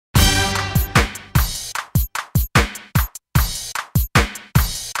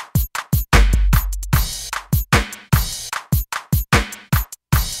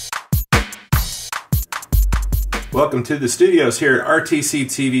Welcome to the studios here at RTC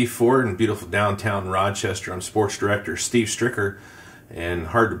TV4 in beautiful downtown Rochester. I'm Sports Director Steve Stricker, and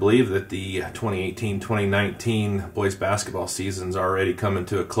hard to believe that the 2018-2019 boys basketball season's already coming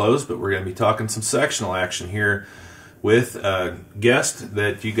to a close, but we're going to be talking some sectional action here with a guest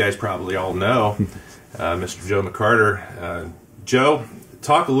that you guys probably all know, Mr. Joe McCarter. Joe,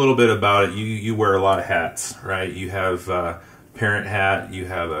 talk a little bit about it. You wear a lot of hats, right? You have parent hat, you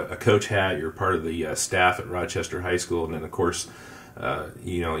have a coach hat, you're part of the staff at Rochester High School, and then of course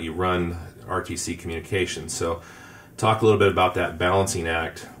you run RTC Communications. So talk a little bit about that balancing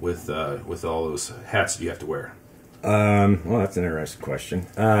act with all those hats that you have to wear. Well, that's an interesting question.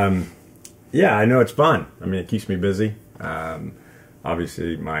 Yeah, I know it's fun. I mean, it keeps me busy.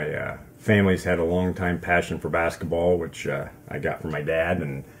 Obviously my family's had a long time passion for basketball, which I got from my dad,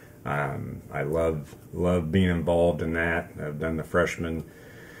 and I love being involved in that. I've done the freshman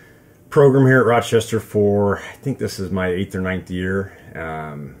program here at Rochester for, I think this is my 8th or 9th year,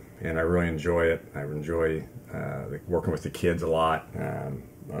 and I really enjoy it. I enjoy working with the kids a lot,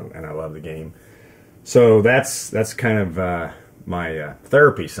 and I love the game. So that's kind of my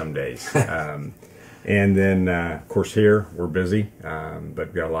therapy some days. And then, of course, here we're busy, but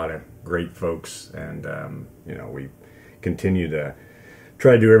we've got a lot of great folks, and we continue to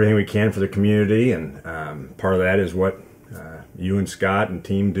try to do everything we can for the community, and part of that is what you and Scott and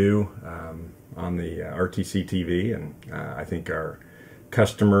team do on the RTC TV, and I think our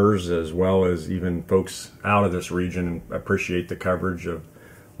customers, as well as even folks out of this region, appreciate the coverage of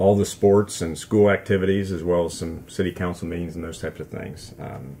all the sports and school activities, as well as some city council meetings and those types of things.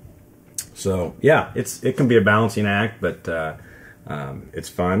 So yeah, it can be a balancing act, but it's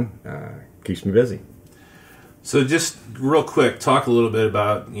fun, keeps me busy. So just real quick, talk a little bit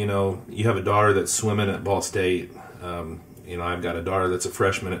about, you have a daughter that's swimming at Ball State. I've got a daughter that's a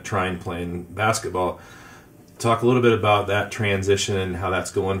freshman at Trine playing basketball. Talk a little bit about that transition and how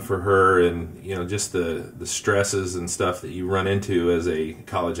that's going for her, and, just the stresses and stuff that you run into as a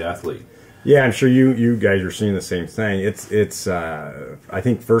college athlete. Yeah, I'm sure you guys are seeing the same thing. It's I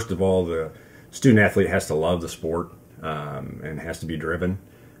think, first of all, the student athlete has to love the sport and has to be driven.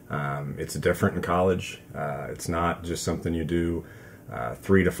 It's different in college. It's not just something you do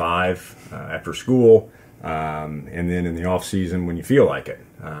 3 to 5 after school, and then in the off season when you feel like it.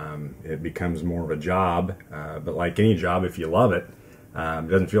 It becomes more of a job, but like any job, if you love it, it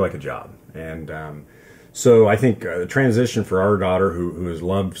doesn't feel like a job. And so I think the transition for our daughter, who has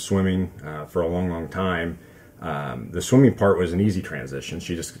loved swimming for a long time, the swimming part was an easy transition.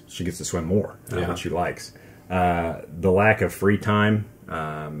 She gets to swim more, what she likes. The lack of free time,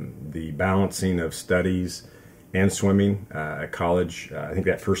 the balancing of studies and swimming at college, I think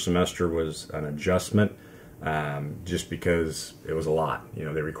that first semester was an adjustment, just because it was a lot. They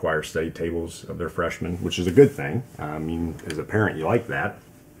require study tables of their freshmen, which is a good thing. I mean, as a parent, you like that.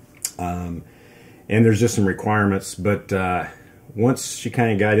 And there's just some requirements, but once she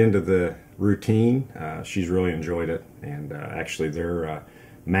kind of got into the routine, she's really enjoyed it. And actually their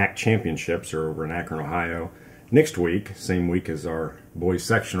MAC championships are over in Akron, Ohio next week, same week as our boys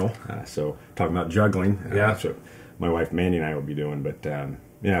sectional. So talking about juggling, that's what my wife Mandy and I will be doing. But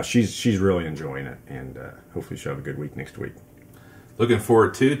yeah, she's really enjoying it, and hopefully she'll have a good week next week. Looking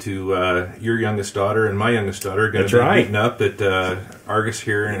forward to your youngest daughter and my youngest daughter going to be meeting up at Argus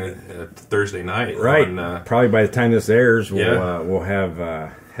here Thursday night. Right. Probably by the time this airs, we'll have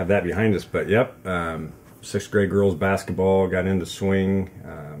that behind us. But yep, 6th grade girls basketball got into swing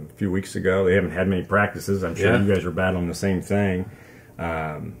a few weeks ago. They haven't had many practices. I'm sure you guys are battling the same thing,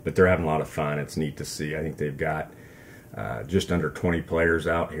 but they're having a lot of fun. It's neat to see. I think they've got just under 20 players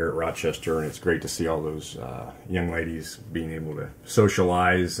out here at Rochester, and it's great to see all those young ladies being able to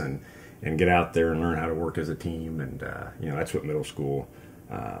socialize and get out there and learn how to work as a team, and that's what middle school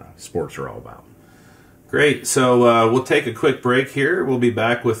sports are all about. Great. So we'll take a quick break here. We'll be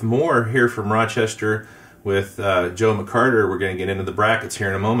back with more here from Rochester with Joe McCarter. We're going to get into the brackets here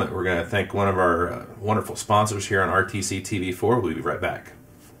in a moment. We're going to thank one of our wonderful sponsors here on RTC TV4. We'll be right back.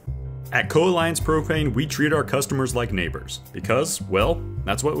 At Co-Alliance Propane, we treat our customers like neighbors because, well,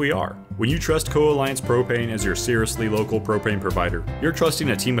 that's what we are. When you trust Co-Alliance Propane as your seriously local propane provider, you're trusting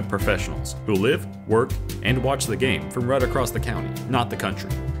a team of professionals who live, work, and watch the game from right across the county, not the country.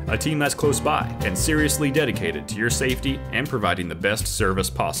 A team that's close by and seriously dedicated to your safety and providing the best service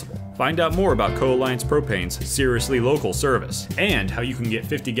possible. Find out more about Co-Alliance Propane's seriously local service and how you can get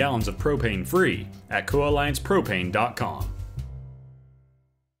 50 gallons of propane free at coalliancepropane.com.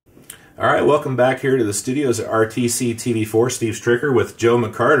 All right, welcome back here to the studios at RTC TV4. Steve Stricker with Joe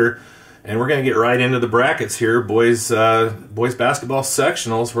McCarter. And we're going to get right into the brackets here. Boys basketball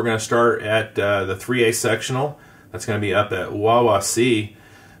sectionals. We're going to start at the 3A sectional. That's going to be up at Wawasee.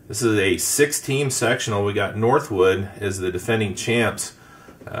 This is a 6-team sectional. We got Northwood as the defending champs.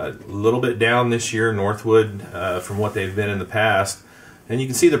 A little bit down this year, Northwood, from what they've been in the past. And you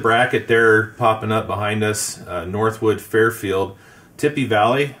can see the bracket there popping up behind us. Northwood, Fairfield, Tippy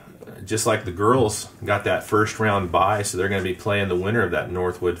Valley, just like the girls, got that first round bye, so they're going to be playing the winner of that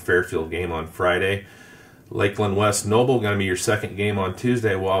Northwood-Fairfield game on Friday. Lakeland West Noble going to be your second game on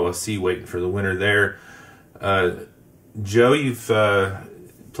Tuesday. Wawasee waiting for the winner there. Joe, you've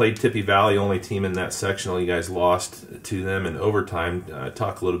played Tippy Valley, only team in that sectional. You guys lost to them in overtime.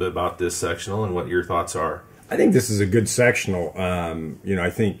 Talk a little bit about this sectional and what your thoughts are. I think this is a good sectional. I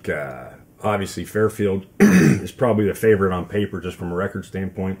think obviously Fairfield is probably the favorite on paper just from a record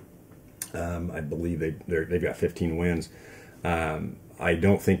standpoint. I believe they've got 15 wins. I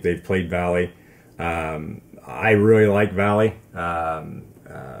don't think they've played Valley. I really like Valley.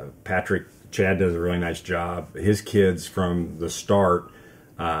 Chad does a really nice job. His kids from the start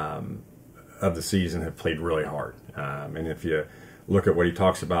of the season have played really hard. And if you look at what he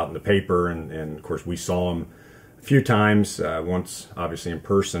talks about in the paper, and of course we saw him a few times, once obviously in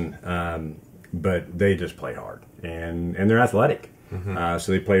person, but they just play hard. And they're athletic. Mm-hmm.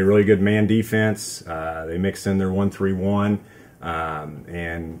 So they play really good man defense. They mix in their 1-3-1.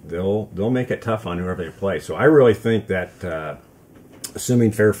 And they'll make it tough on whoever they play. So I really think that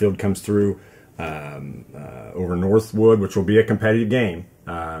assuming Fairfield comes through over Northwood, which will be a competitive game,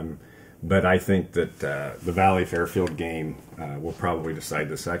 but I think that the Valley Fairfield game will probably decide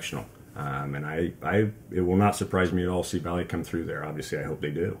the sectional. And it will not surprise me at all to see Valley come through there. Obviously, I hope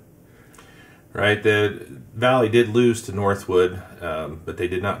they do. Right, the Valley did lose to Northwood, but they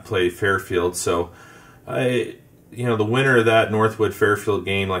did not play Fairfield. So the winner of that Northwood-Fairfield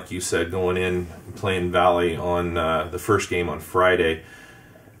game, like you said, going in and playing Valley on the first game on Friday.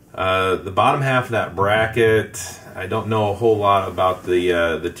 The bottom half of that bracket, I don't know a whole lot about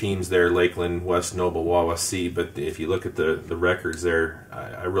the teams there, Lakeland, West Noble, Wawasee, but if you look at the records there,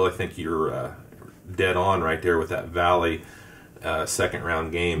 I really think you're dead on right there with that Valley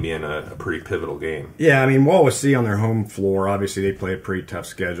second-round game being a pretty pivotal game. Yeah, I mean, Wawasee on their home floor, obviously they play a pretty tough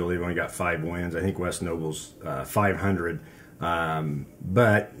schedule. They've only got 5 wins. I think West Noble's 500.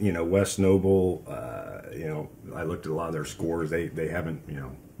 But, West Noble, I looked at a lot of their scores. They haven't,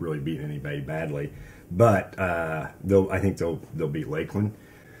 really beaten anybody badly. But I think they'll beat Lakeland.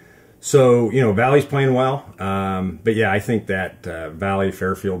 So, Valley's playing well. But, yeah, I think that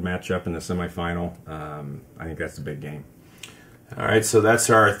Valley-Fairfield matchup in the semifinal, I think that's a big game. All right, so that's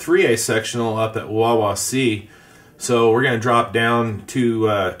our 3A sectional up at Wawasee. So we're going to drop down to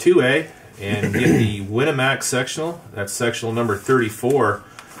 2A and get the Winnemac sectional. That's sectional number 34.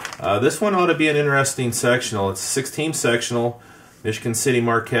 This one ought to be an interesting sectional. It's a 6-team sectional. Michigan City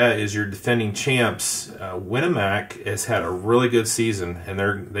Marquette is your defending champs. Winnemac has had a really good season, and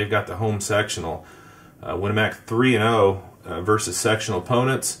they've got the home sectional. Winnemac 3-0 versus sectional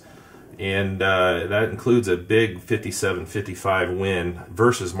opponents. And that includes a big 57-55 win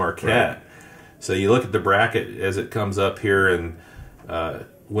versus Marquette. Right. So you look at the bracket as it comes up here, and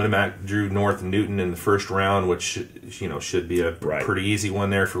Winnemac drew North Newton in the first round, which should be a pretty easy one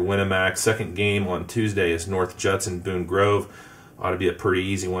there for Winnemac. Second game on Tuesday is North Judson Boone Grove. Ought to be a pretty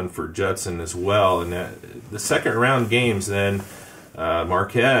easy one for Judson as well. And the second round games then,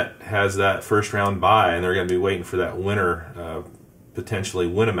 Marquette has that first round bye, and they're going to be waiting for that winner. Potentially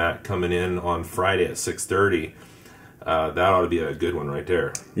Winnemac coming in on Friday at 6:30. That ought to be a good one right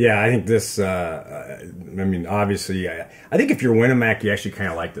there. Yeah, I think this. Obviously, I think if you're Winnemac, you actually kind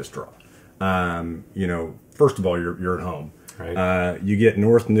of like this draw. First of all, you're at home. Right. You get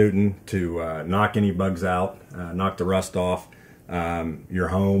North Newton to knock any bugs out, knock the rust off. You're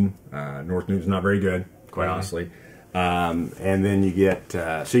home. North Newton's not very good, quite honestly. And then you get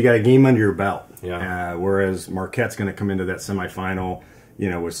so you got a game under your belt. Yeah. Whereas Marquette's going to come into that semifinal,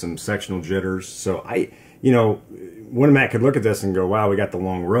 with some sectional jitters. So Winnemac could look at this and go, "Wow, we got the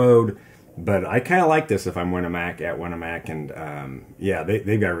long road." But I kind of like this if I'm Winnemac, and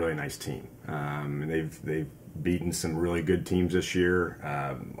they've got a really nice team. They've beaten some really good teams this year.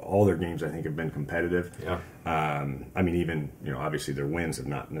 All their games, I think, have been competitive. Yeah. Obviously their wins have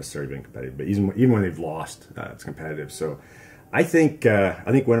not necessarily been competitive, but even when they've lost, it's competitive. So I think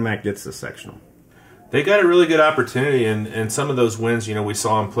Winnemac gets the sectional. They got a really good opportunity, and some of those wins, we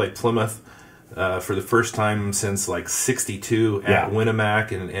saw them play Plymouth for the first time since like 62 at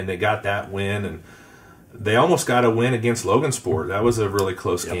Winnemac, and they got that win, and they almost got a win against Logansport. That was a really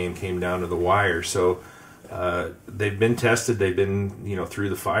close game, came down to the wire. So they've been tested. They've been, through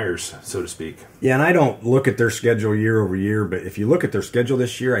the fires, so to speak. Yeah, and I don't look at their schedule year over year, but if you look at their schedule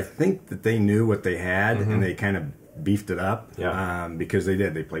this year, I think that they knew what they had, and they kind of beefed it up because they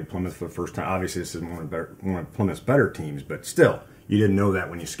did. They played Plymouth for the first time. Obviously, this is one of Plymouth's better teams, but still, you didn't know that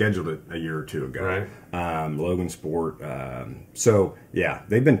when you scheduled it a year or two ago. Right. Logan Sport. So, yeah,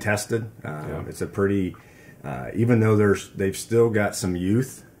 they've been tested. It's a pretty, even though they've still got some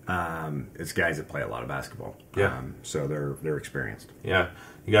youth, it's guys that play a lot of basketball. Yeah. So they're experienced. Yeah.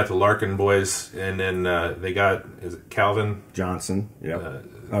 You got the Larkin boys, and then they got, is it Calvin Johnson?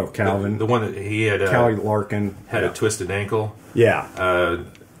 Yep. Calvin. The one that he had, Callie Larkin. had a twisted ankle. Yeah.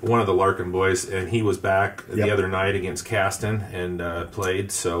 One of the Larkin boys, and he was back the other night against Caston and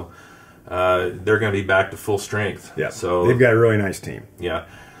played. So they're going to be back to full strength. Yeah. So they've got a really nice team. Yeah.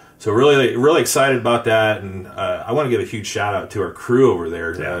 So really excited about that, and I want to give a huge shout out to our crew over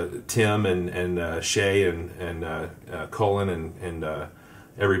there, Tim and Shay and Colin and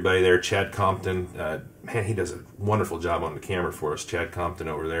everybody there. Chad Compton, man, he does a wonderful job on the camera for us. Chad Compton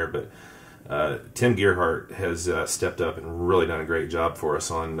over there, but Tim Gearhart has stepped up and really done a great job for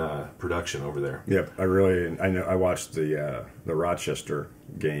us on production over there. Yep, I watched the Rochester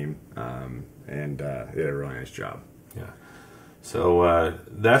game, and they did a really nice job. Yeah. So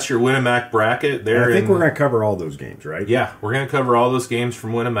that's your Winnemac bracket. I think we're going to cover all those games, right? Yeah, we're going to cover all those games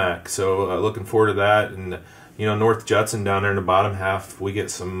from Winnemac. So looking forward to that. And North Judson down there in the bottom half, we get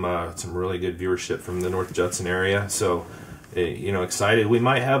some really good viewership from the North Judson area. So excited. We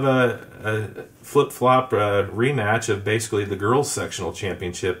might have a flip-flop rematch of basically the girls sectional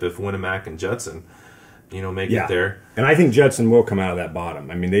championship if Winnemac and Judson make it there. And I think Judson will come out of that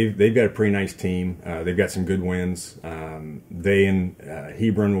bottom. I mean, they've got a pretty nice team. They've got some good wins. They and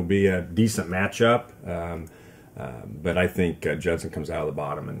Hebron will be a decent matchup. But I think Judson comes out of the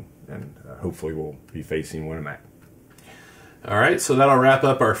bottom, and hopefully we'll be facing Winnemac. All right, so that'll wrap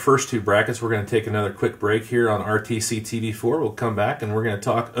up our first two brackets. We're going to take another quick break here on RTC TV4. We'll come back, and we're going to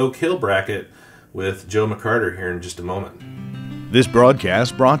talk Oak Hill bracket with Joe McCarter here in just a moment. This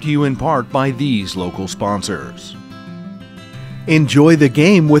broadcast brought to you in part by these local sponsors. Enjoy the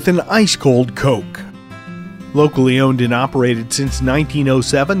game with an ice-cold Coke. Locally owned and operated since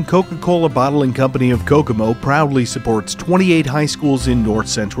 1907, Coca-Cola Bottling Company of Kokomo proudly supports 28 high schools in north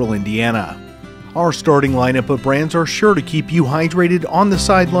central Indiana. Our starting lineup of brands are sure to keep you hydrated on the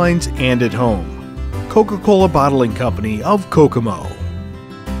sidelines and at home. Coca-Cola Bottling Company of Kokomo.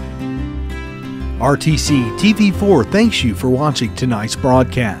 RTC TV4 thanks you for watching tonight's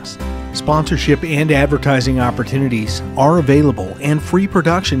broadcast. Sponsorship and advertising opportunities are available, and free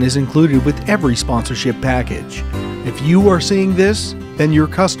production is included with every sponsorship package. If you are seeing this, then your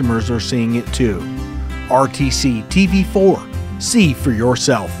customers are seeing it too. RTC TV4. See for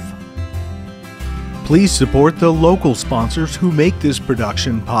yourself. Please support the local sponsors who make this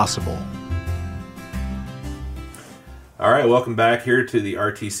production possible. All right, welcome back here to the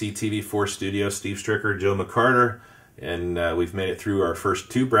RTC TV4 studio. Steve Stricker, Joe McCarter, and we've made it through our first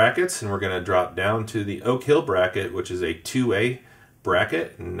two brackets, and we're going to drop down to the Oak Hill bracket, which is a 2A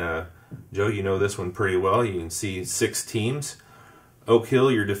bracket. And Joe, you know this one pretty well. You can see 6 teams. Oak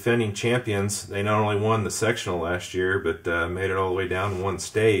Hill, your defending champions. They not only won the sectional last year, but made it all the way down in one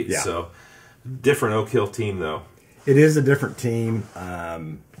state. Yeah. So different Oak Hill team, though. It is a different team.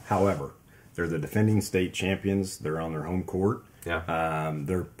 However, they're the defending state champions. They're on their home court. Yeah.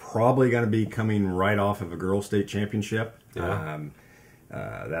 They're probably going to be coming right off of a girls' state championship. Yeah.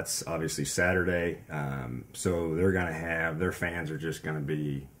 That's obviously Saturday. So they're going to have, their fans are just going to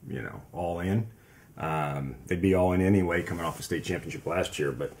be, all in. They'd be all in anyway coming off the state championship last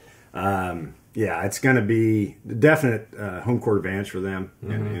year. But, it's going to be a definite home court advantage for them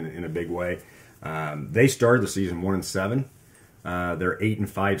in a big way. They started the season 1-7. They're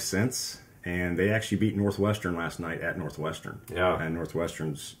 8-5 since. And they actually beat Northwestern last night at Northwestern. Yeah. And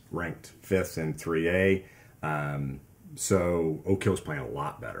Northwestern's ranked 5th in 3A. So Oak Hill's playing a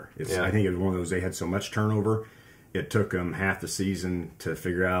lot better. I think it was one of those, they had so much turnover. It took them half the season to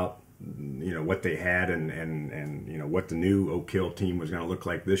figure out, what they had and what the new Oak Hill team was going to look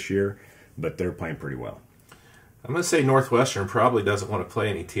like this year. But they're playing pretty well. I'm going to say Northwestern probably doesn't want to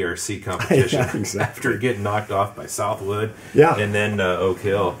play any TRC competition exactly. after getting knocked off by Southwood and then Oak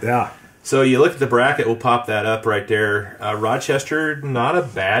Hill. Yeah. So you look at the bracket, we'll pop that up right there. Rochester, not a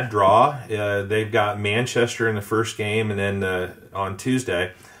bad draw. They've got Manchester in the first game, and then on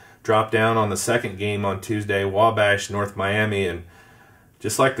Tuesday, drop down on the second game on Tuesday, Wabash, North Miami. And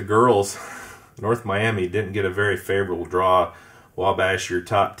just like the girls, North Miami didn't get a very favorable draw. Wabash, your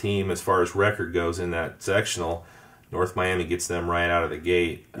top team as far as record goes in that sectional. North Miami gets them right out of the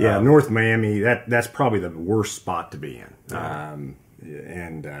gate. Yeah, North Miami, that's probably the worst spot to be in.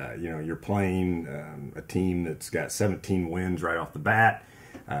 You're playing a team that's got 17 wins right off the bat.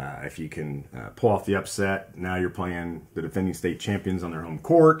 If you can pull off the upset, now you're playing the defending state champions on their home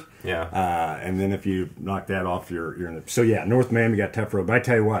court. Yeah. And then if you knock that off, you're in the... So, yeah, North Miami got a tough road. But I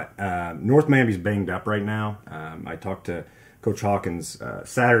tell you what, North Miami's banged up right now. I talked to Coach Hawkins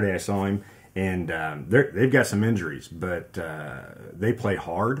Saturday. I saw him. And they've got some injuries, but they play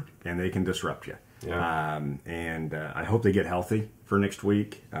hard, and they can disrupt you. Yeah. And I hope they get healthy for next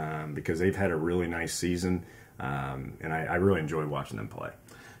week because they've had a really nice season, and I really enjoy watching them play.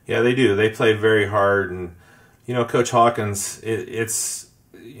 Yeah, they do. They play very hard, and Coach Hawkins. It's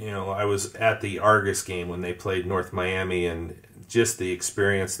I was at the Argus game when they played North Miami, and just the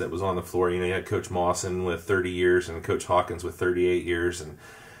experience that was on the floor. You had Coach Mawson with 30 years and Coach Hawkins with 38 years, and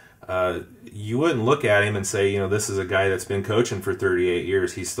you wouldn't look at him and say, this is a guy that's been coaching for 38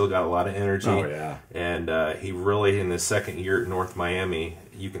 years. He's still got a lot of energy. Oh, yeah. And he really, in his second year at North Miami,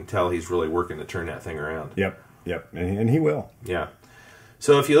 you can tell he's really working to turn that thing around. Yep. And he will. Yeah.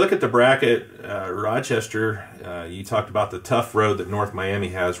 So if you look at the bracket, Rochester, you talked about the tough road that North Miami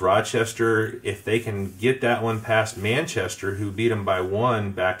has. Rochester, if they can get that one past Manchester, who beat them by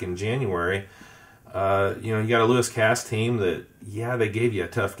 1 back in January, you got a Lewis Cass team that, they gave you a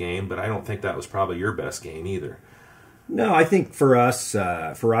tough game, but I don't think that was probably your best game either. No, I think for us,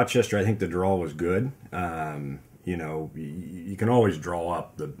 for Rochester, I think the draw was good. You can always draw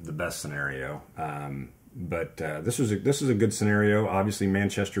up the best scenario. But this is a good scenario. Obviously,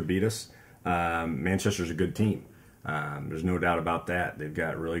 Manchester beat us. Manchester's a good team. There's no doubt about that. They've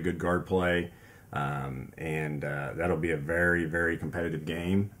got really good guard play, and that'll be a very, very competitive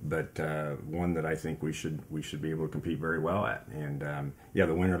game. But one that I think we should be able to compete very well at. And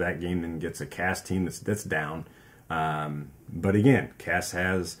the winner of that game then gets a Cass team that's down. But again, Cass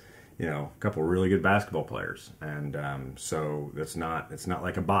has a couple of really good basketball players, and so it's not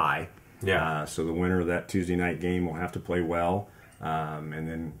like a bye. Yeah. So the winner of that Tuesday night game will have to play well, and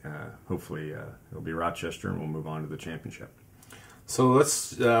then hopefully it'll be Rochester, and we'll move on to the championship. So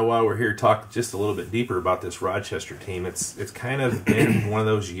let's, while we're here, talk just a little bit deeper about this Rochester team. It's kind of been one of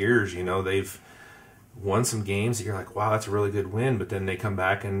those years, they've won some games that you're like, wow, that's a really good win, but then they come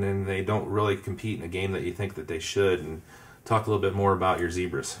back and then they don't really compete in a game that you think that they should. And talk a little bit more about your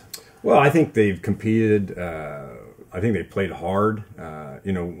Zebras. Well, I think they've competed. I think they played hard.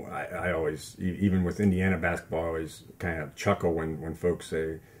 I always, even with Indiana basketball, I always kind of chuckle when folks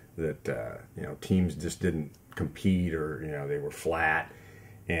say that teams just didn't compete or they were flat,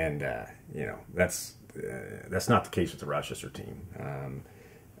 and that's not the case with the Rochester team.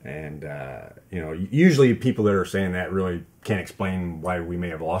 Usually people that are saying that really can't explain why we may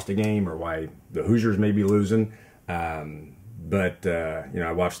have lost a game or why the Hoosiers may be losing. But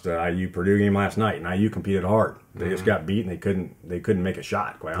I watched the IU Purdue game last night, and IU competed hard. They just got beat, and they couldn't make a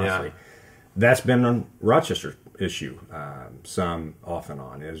shot. Quite honestly, that's been a Rochester issue. Some off and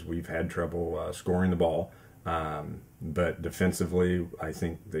on is we've had trouble scoring the ball, but defensively, I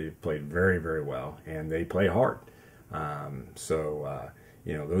think they played very, very well, and they play hard. Those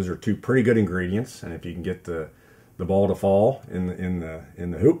are two pretty good ingredients, and if you can get the ball to fall in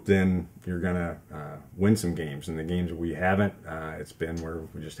the hoop, then you're gonna win some games. And the games that we haven't, it's been where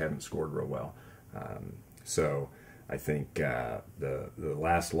we just haven't scored real well. So I think the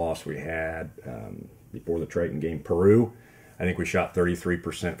last loss we had before the Triton game, Peru, I think we shot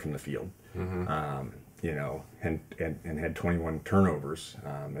 33% from the field. And had 21 turnovers.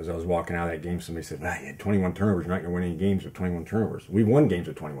 As I was walking out of that game, somebody said, "You had 21 turnovers. You're not going to win any games with 21 turnovers." We've won games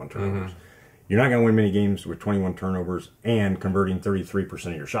with 21 turnovers. You're not going to win many games with 21 turnovers and converting 33%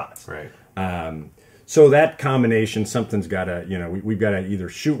 of your shots. Right. So that combination, something's got to, we've got to either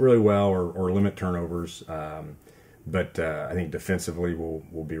shoot really well or limit turnovers. But I think defensively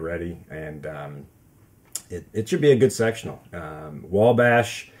we'll be ready, and it should be a good sectional.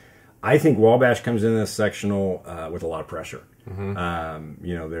 Wabash, I think Wabash comes in this sectional with a lot of pressure.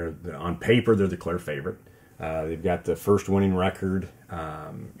 They're on paper they're the clear favorite. They've got the first winning record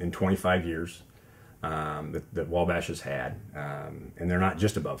in 25 years that Wabash has had, and they're not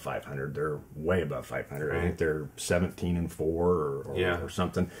just above 500; they're way above 500. Right. I think they're 17-4 or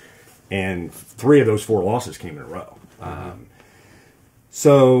something, and 3 of those 4 losses came in a row.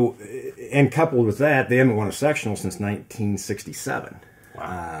 So, and coupled with that, they haven't won a sectional since 1967.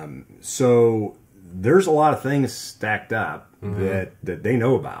 Wow. So there's a lot of things stacked up that they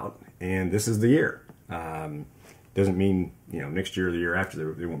know about, and this is the year. Doesn't mean next year or the year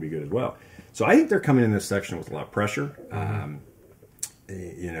after they won't be good as well. So I think they're coming in this section with a lot of pressure. And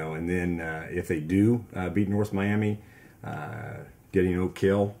then if they do beat North Miami, getting Oak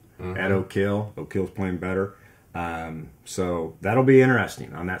Hill at Oak Hill, Oak Hill's playing better. So that'll be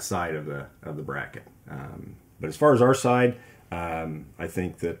interesting on that side of the bracket. But as far as our side, I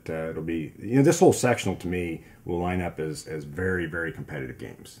think that it'll be, this whole sectional to me will line up as very, very competitive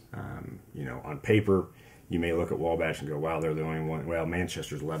games. On paper, you may look at Wabash and go, wow, they're the only one. Well,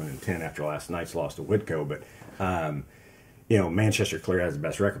 Manchester's 11-10 after last night's loss to Whitco, but Manchester clearly has the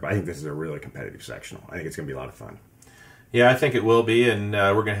best record. But I think this is a really competitive sectional. I think it's going to be a lot of fun. Yeah, I think it will be, and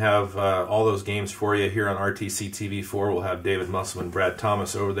we're going to have all those games for you here on RTC TV4. We'll have David Musselman, Brad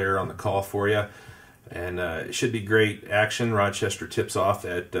Thomas over there on the call for you, and it should be great action. Rochester tips off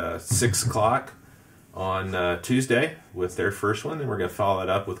at 6 o'clock on Tuesday with their first one, and we're going to follow that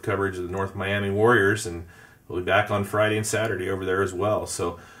up with coverage of the North Miami Warriors, and we'll be back on Friday and Saturday over there as well.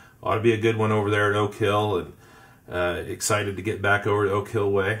 So ought to be a good one over there at Oak Hill, and excited to get back over to Oak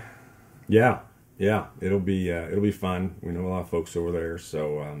Hill Way. Yeah, it'll be fun. We know a lot of folks over there,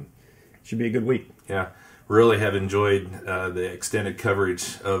 so it should be a good week. Yeah, really have enjoyed the extended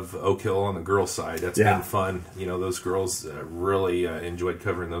coverage of Oak Hill on the girls' side. That's been fun. Those girls really enjoyed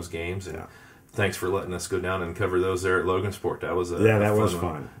covering those games, and thanks for letting us go down and cover those there at Logansport. That was that was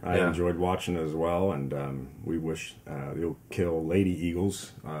fun. I enjoyed watching it as well, and we wish the Oak Hill Lady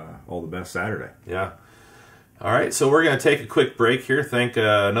Eagles all the best Saturday. Yeah. All right, so we're going to take a quick break here. Thank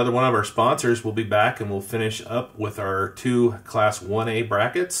another one of our sponsors. We'll be back, and we'll finish up with our 2 Class 1A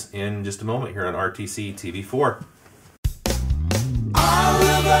brackets in just a moment here on RTC TV4.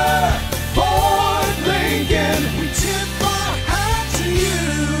 Oliver Ford Lincoln, we tip our hat to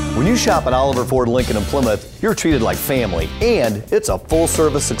you. When you shop at Oliver Ford Lincoln in Plymouth, you're treated like family, and it's a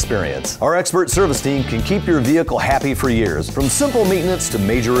full-service experience. Our expert service team can keep your vehicle happy for years, from simple maintenance to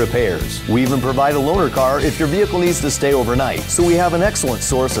major repairs. We even provide a loaner car if your vehicle needs to stay overnight. So we have an excellent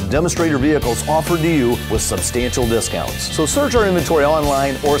source of demonstrator vehicles offered to you with substantial discounts. So search our inventory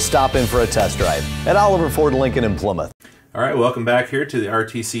online or stop in for a test drive at Oliver Ford Lincoln in Plymouth. All right, welcome back here to the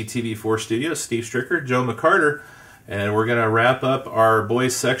RTC TV4 studios. Steve Stricker, Joe McCarter. And we're going to wrap up our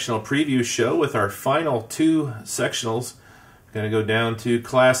boys sectional preview show with our final 2 sectionals. Going to go down to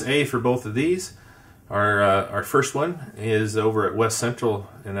Class A for both of these. Our first one is over at West Central,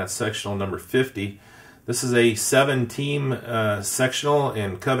 and that's sectional number 50. This is a 7-team sectional,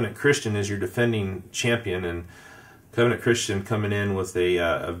 and Covenant Christian is your defending champion. And Covenant Christian coming in with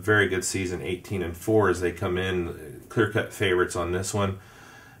a very good season, 18-4, as they come in clear-cut favorites on this one.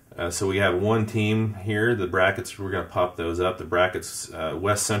 So we have one team here. The brackets, we're going to pop those up. The brackets,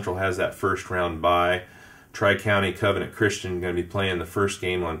 West Central has that first round bye. Tri-County Covenant Christian going to be playing the first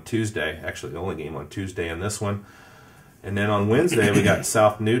game on Tuesday. Actually, the only game on Tuesday in this one. And then on Wednesday, we got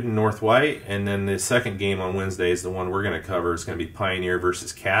South Newton, North White. And then the second game on Wednesday is the one we're going to cover. It's going to be Pioneer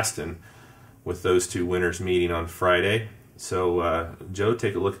versus Caston, with those 2 winners meeting on Friday. So, Joe,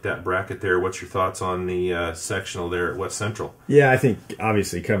 take a look at that bracket there. What's your thoughts on the sectional there at West Central? Yeah, I think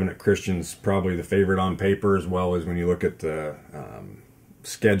obviously Covenant Christian's probably the favorite on paper, as well as when you look at the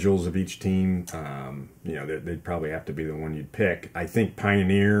schedules of each team. They'd probably have to be the one you'd pick. I think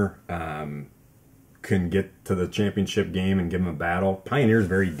Pioneer can get to the championship game and give them a battle. Pioneer's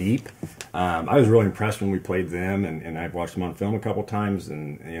very deep. I was really impressed when we played them, and I've watched them on film a couple times,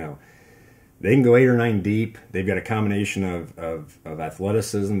 and they can go 8 or 9 deep. They've got a combination of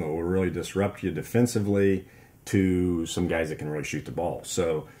athleticism that will really disrupt you defensively to some guys that can really shoot the ball.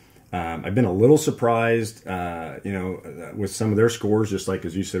 So I've been a little surprised, with some of their scores, just like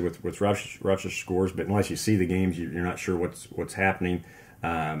as you said with Rush's scores. But unless you see the games, you're not sure what's happening.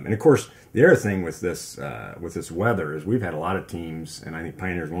 And of course, the other thing with this weather is we've had a lot of teams, and I think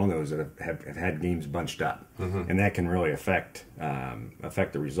Pioneer is one of those that have had games bunched up, and that can really affect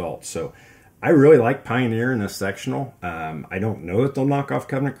the results. So I really like Pioneer in this sectional. I don't know that they'll knock off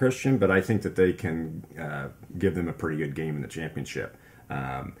Covenant Christian, but I think that they can give them a pretty good game in the championship.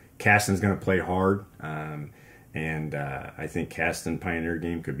 Caston's going to play hard, and I think Caston Pioneer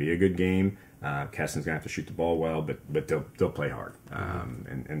game could be a good game. Caston's going to have to shoot the ball well, but they'll play hard,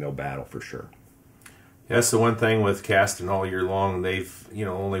 and they'll battle for sure. Yeah, that's the one thing with Caston all year long. They've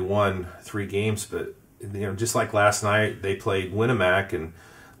only won 3 games, but just like last night, they played Winnemac, and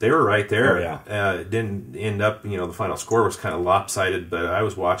they were right there. Oh, yeah. It didn't end up, the final score was kind of lopsided, but I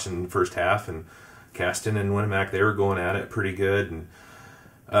was watching the first half, and Caston and Winnemac, they were going at it pretty good.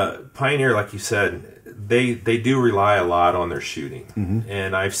 And Pioneer, like you said, they do rely a lot on their shooting.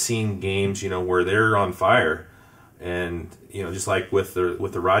 And I've seen games, where they're on fire, and just like with the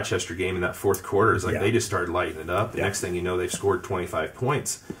Rochester game in that fourth quarter, it's like they just started lighting it up. The next thing you know, they've scored 25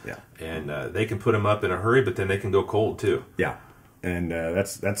 points. Yeah, and they can put them up in a hurry, but then they can go cold too. Yeah. And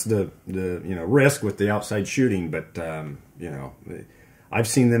that's the risk with the outside shooting, but I've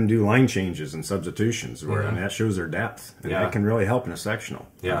seen them do line changes and substitutions where and that shows their depth, and that can really help in a sectional.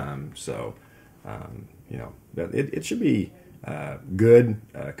 Yeah. It should be good,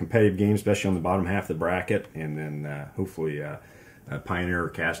 competitive game, especially on the bottom half of the bracket, and then hopefully Pioneer or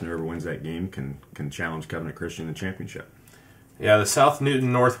Cassner, whoever wins that game, can challenge Covenant Christian in the championship. Yeah, the South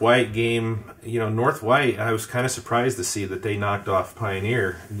Newton North White game, North White, I was kind of surprised to see that they knocked off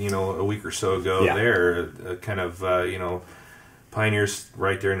Pioneer, a week or so ago there. Pioneer's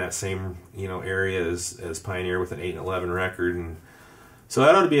right there in that same, area as Pioneer with an 8-11 record. And so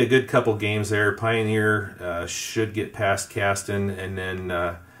that ought to be a good couple games there. Pioneer should get past Caston, and then,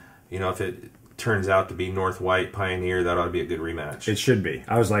 if it turns out to be North White Pioneer, that ought to be a good rematch. It should be.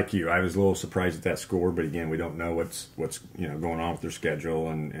 I was like you. I was a little surprised at that score, but again, we don't know what's going on with their schedule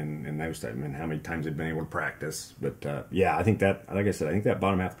and those type, and how many times they've been able to practice. But I think that, like I said, I think that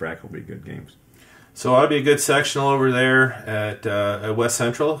bottom half bracket will be good games. So it ought to be a good sectional over there at West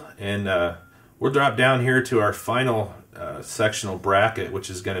Central, and we'll drop down here to our final sectional bracket,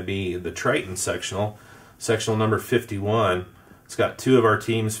 which is going to be the Triton sectional number 51. It's got two of our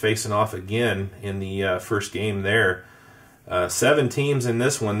teams facing off again in the first game there. 7 teams in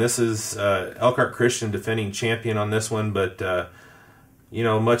this one. This is Elkhart Christian defending champion on this one, but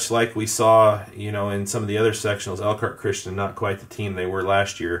much like we saw, in some of the other sectionals, Elkhart Christian not quite the team they were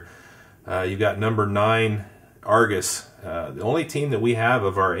last year. You've got number 9 Argus, the only team that we have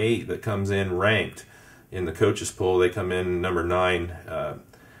of our 8 that comes in ranked in the coaches poll. They come in number 9.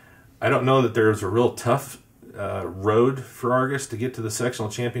 I don't know that there's a real tough road for Argus to get to the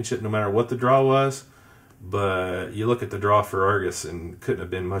sectional championship no matter what the draw was, but you look at the draw for Argus and couldn't have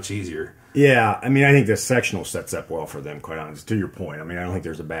been much easier. Yeah, I mean, I think the sectional sets up well for them, quite honest, to your point. I mean, I don't think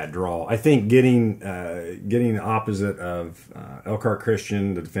there's a bad draw. I think getting the opposite of Elkhart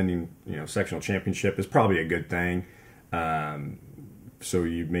Christian, the defending sectional championship, is probably a good thing. So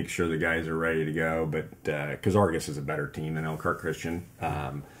you make sure the guys are ready to go, but because Argus is a better team than Elkhart Christian.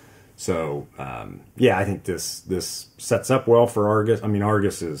 I think this sets up well for Argus. I mean,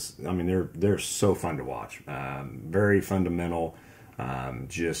 Argus is, they're so fun to watch. Very fundamental.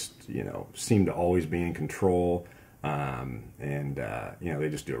 Seem to always be in control. They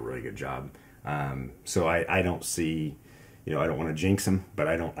just do a really good job. So I don't see, I don't want to jinx them, but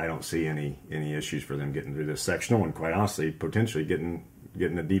I don't see any issues for them getting through this sectional, and quite honestly, potentially getting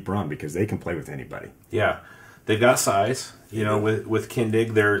a deep run, because they can play with anybody. Yeah. They've got size, with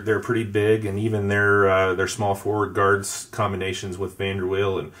Kindig, they're pretty big, and even their small forward guards combinations with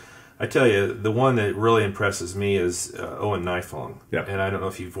Vanderweel. And I tell you, the one that really impresses me is Owen Nifong. Yep. And I don't know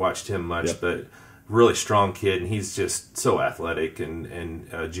if you've watched him much, but really strong kid, and he's just so athletic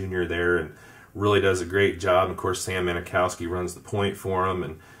and a junior there, and really does a great job. And of course, Sam Manikowski runs the point for him.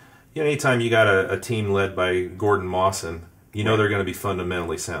 And anytime you got a team led by Gordon Mawson, they're going to be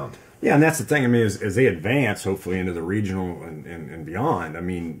fundamentally sound. Yeah, and that's the thing. I mean, as they advance, hopefully, into the regional and beyond, I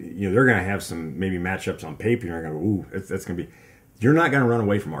mean, they're going to have some maybe matchups on paper. You're going to go, ooh, that's going to be. You're not going to run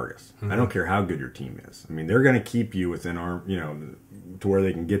away from Argus. Mm-hmm. I don't care how good your team is. I mean, they're going to keep you within arm, to where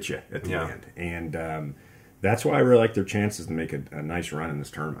they can get you at the end. And that's why I really like their chances to make a nice run in this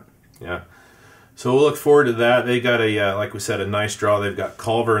tournament. Yeah. So we'll look forward to that. They got like we said, a nice draw. They've got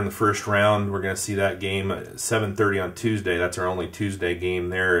Culver in the first round. We're going to see that game at 7:30 on Tuesday. That's our only Tuesday game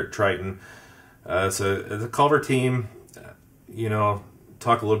there at Triton. So the Culver team,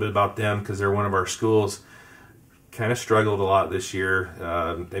 talk a little bit about them because they're one of our schools. Kind of struggled a lot this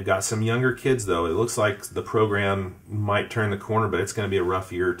year. They've got some younger kids, though. It looks like the program might turn the corner, but it's going to be a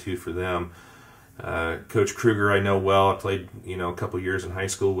rough year or two for them. Coach Kruger I know well. I played a couple years in high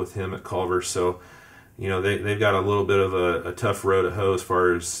school with him at Culver, so they've got a little bit of a tough road to hoe as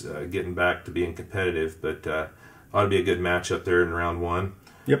far as getting back to being competitive, but ought to be a good matchup there in round 1.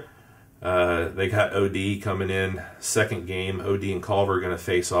 Yep. They got OD coming in second game. OD and Culver are going to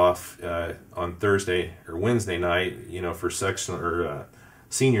face off on Thursday or Wednesday night, for sectional or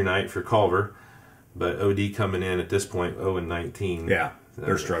senior night for Culver, but OD coming in at this point 0-19. Yeah.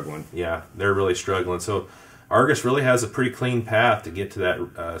 They're struggling. Yeah, they're really struggling. So Argus really has a pretty clean path to get to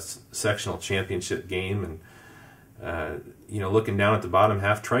that sectional championship game. And, looking down at the bottom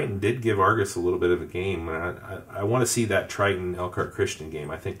half, Triton did give Argus a little bit of a game. I want to see that Triton-Elkhart Christian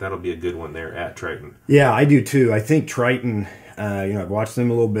game. I think that'll be a good one there at Triton. Yeah, I do too. I think Triton, I've watched them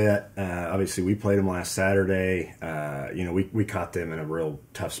a little bit. Obviously, we played them last Saturday. We caught them in a real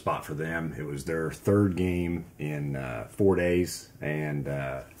tough spot for them. It was their third game in 4 days, and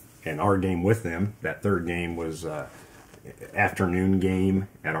our game with them, that third game was afternoon game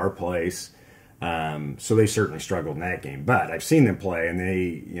at our place. So they certainly struggled in that game. But I've seen them play,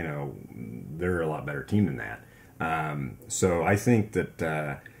 and they're a lot better team than that. So I think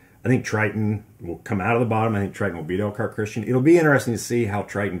that I think Triton will come out of the bottom. I think Triton will beat Elkhart Christian. It'll be interesting to see how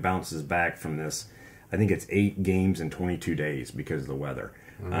Triton bounces back from this I think it's 8 games in 22 days because of the weather.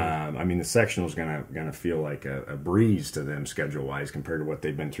 I mean, the sectional is gonna feel like a breeze to them schedule wise compared to what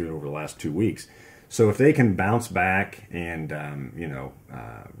they've been through over the last 2 weeks. So if they can bounce back and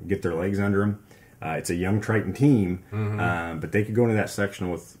get their legs under them, it's a young Triton team, but they could go into that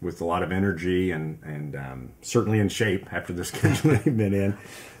sectional with a lot of energy and certainly in shape after the schedule they've been in.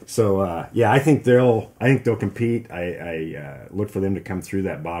 So I think they'll compete. I look for them to come through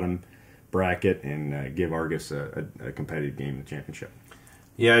that bottom bracket and give Argus a competitive game in the championship.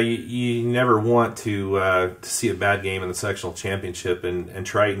 Yeah, you never want to see a bad game in the sectional championship, and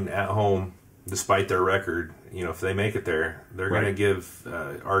Triton at home, despite their record, if they make it there, they're going to give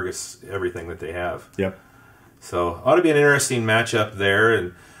Argus everything that they have. Yep. So ought to be an interesting matchup there,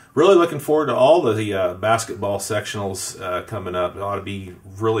 and really looking forward to all the basketball sectionals coming up. It ought to be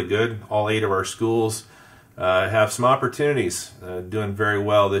really good. All 8 of our schools have some opportunities, doing very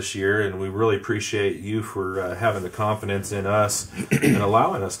well this year, and we really appreciate you for having the confidence in us and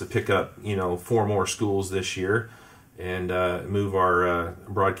allowing us to pick up 4 more schools this year and move our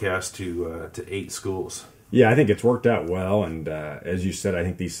broadcast to 8 schools. Yeah, I think it's worked out well, and as you said, I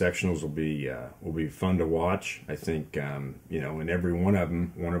think these sectionals will be fun to watch. I think in every one of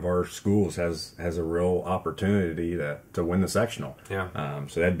them, one of our schools has a real opportunity to win the sectional. Yeah.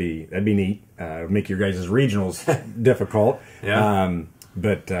 So that'd be neat. Make your guys' regionals difficult. Yeah.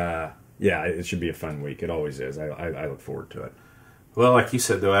 It should be a fun week. It always is. I look forward to it. Well, like you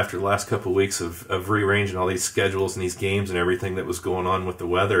said, though, after the last couple of weeks of rearranging all these schedules and these games and everything that was going on with the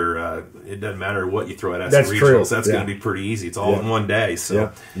weather, it doesn't matter what you throw at us. That's regionals. true. That's going to be pretty easy. It's all in one day.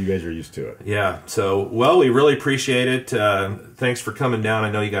 So you guys are used to it. Yeah. So, well, we really appreciate it. Thanks for coming down.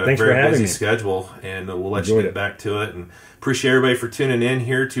 I know you got a very busy schedule, and we'll let you get back to it. And appreciate everybody for tuning in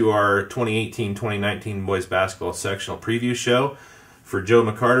here to our 2018-2019 Boys Basketball Sectional Preview Show. For Joe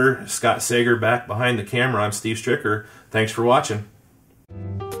McCarter, Scott Sager back behind the camera, I'm Steve Stricker. Thanks for watching.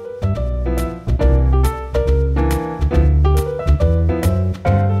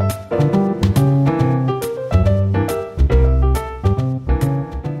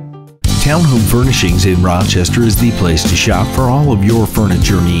 Townhome Furnishings in Rochester is the place to shop for all of your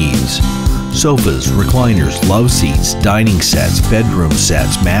furniture needs. Sofas, recliners, love seats, dining sets, bedroom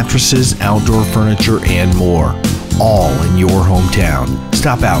sets, mattresses, outdoor furniture, and more. All in your hometown.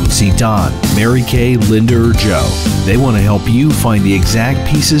 Stop out and see Don, Mary Kay, Linda, or Joe. They want to help you find the exact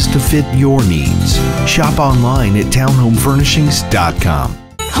pieces to fit your needs. Shop online at townhomefurnishings.com.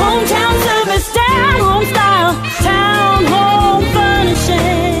 Hometown service, town home style, town home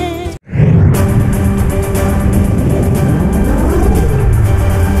furnishing.